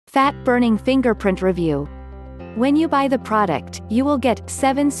Fat Burning Fingerprint Review. When you buy the product, you will get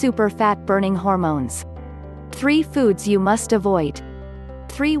 7 super fat burning hormones. 3 foods you must avoid.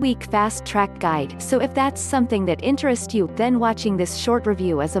 3-week fast track guide. So if that's something that interests you, then watching this short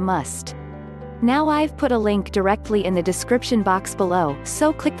review is a must. Now I've put a link directly in the description box below,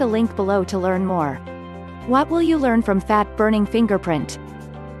 so click the link below to learn more. What will you learn from Fat Burning Fingerprint?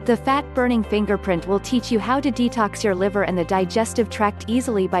 The Fat Burning Fingerprint will teach you how to detox your liver and the digestive tract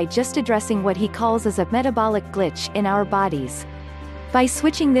easily by just addressing what he calls as a metabolic glitch in our bodies. By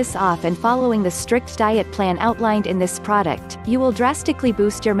switching this off and following the strict diet plan outlined in this product, you will drastically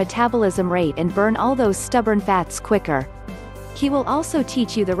boost your metabolism rate and burn all those stubborn fats quicker. He will also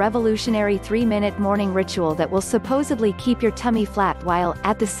teach you the revolutionary 3-minute morning ritual that will supposedly keep your tummy flat while,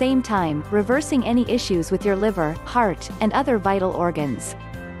 at the same time, reversing any issues with your liver, heart, and other vital organs.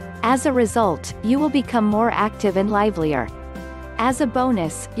 As a result, you will become more active and livelier. As a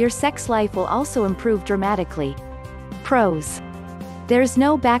bonus, your sex life will also improve dramatically. Pros. There's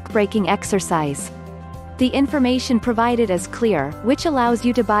no back-breaking exercise. The information provided is clear, which allows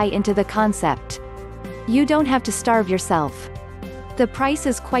you to buy into the concept. You don't have to starve yourself. The price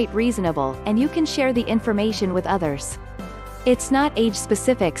is quite reasonable, and you can share the information with others. It's not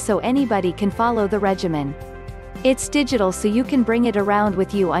age-specific, so anybody can follow the regimen. It's digital, so you can bring it around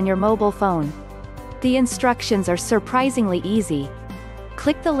with you on your mobile phone. The instructions are surprisingly easy.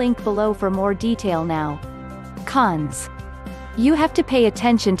 Click the link below for more detail now. Cons. You have to pay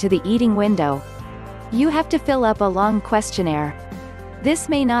attention to the eating window. You have to fill up a long questionnaire. This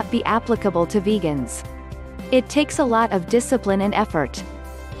may not be applicable to vegans. It takes a lot of discipline and effort.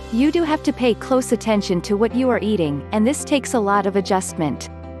 You do have to pay close attention to what you are eating, and this takes a lot of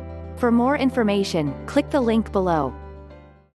adjustment. For more information, click the link below.